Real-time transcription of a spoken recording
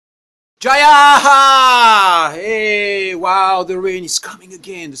Jaya! Hey, wow, the rain is coming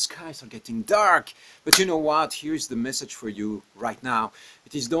again. The skies are getting dark. But you know what? Here's the message for you right now.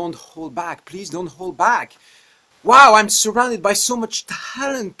 It is don't hold back. Please don't hold back. Wow, I'm surrounded by so much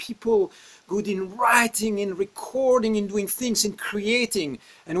talent. People good in writing, in recording, in doing things, in creating.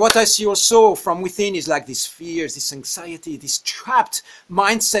 And what I see also from within is like these fears, this anxiety, this trapped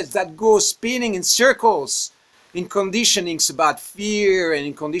mindset that goes spinning in circles. In conditionings about fear and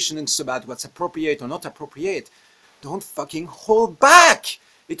in conditionings about what's appropriate or not appropriate. Don't fucking hold back.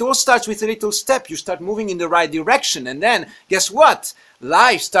 It all starts with a little step. You start moving in the right direction, and then guess what?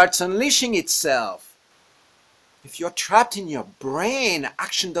 Life starts unleashing itself. If you're trapped in your brain,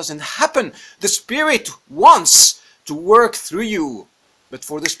 action doesn't happen. The spirit wants to work through you. But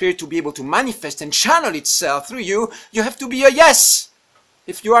for the spirit to be able to manifest and channel itself through you, you have to be a yes.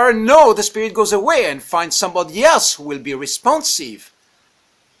 If you are a no, the spirit goes away and finds somebody else who will be responsive.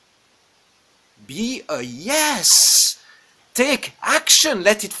 Be a yes. Take action.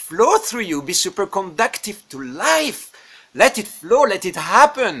 Let it flow through you. Be super conductive to life. Let it flow. Let it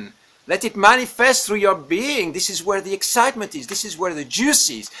happen. Let it manifest through your being. This is where the excitement is. This is where the juice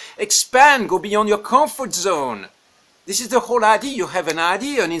is. Expand. Go beyond your comfort zone. This is the whole idea. You have an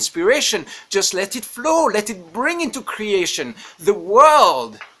idea, an inspiration. Just let it flow. Let it bring into creation. The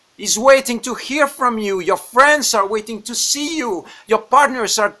world is waiting to hear from you. Your friends are waiting to see you. Your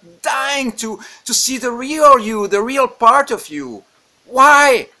partners are dying to see the real you, the real part of you.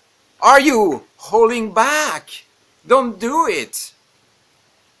 Why are you holding back? Don't do it.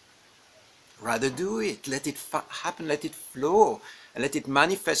 Rather do it. Let it happen. Let it flow. And let it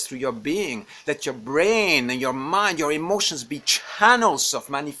manifest through your being. Let your brain and your mind, your emotions be channels of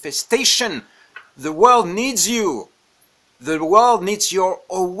manifestation. The world needs you. The world needs your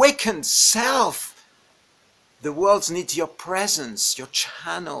awakened self. The world needs your presence, your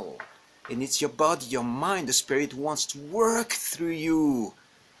channel. It needs your body, your mind. The spirit wants to work through you.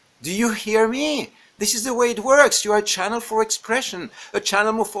 Do you hear me? This is the way it works. You are a channel for expression, a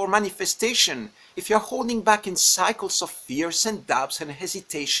channel for manifestation. If you're holding back in cycles of fears and doubts and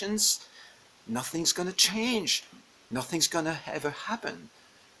hesitations, nothing's going to change. Nothing's going to ever happen.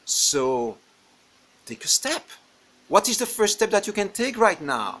 So, take a step. What is the first step that you can take right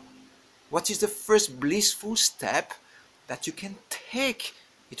now? What is the first blissful step that you can take?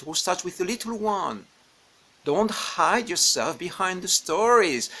 It all starts with the little one. Don't hide yourself behind the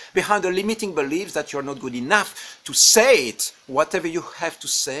stories, behind the limiting beliefs that you're not good enough to say it, whatever you have to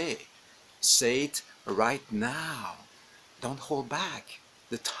say. Say it right now. Don't hold back.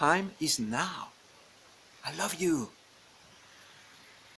 The time is now. I love you.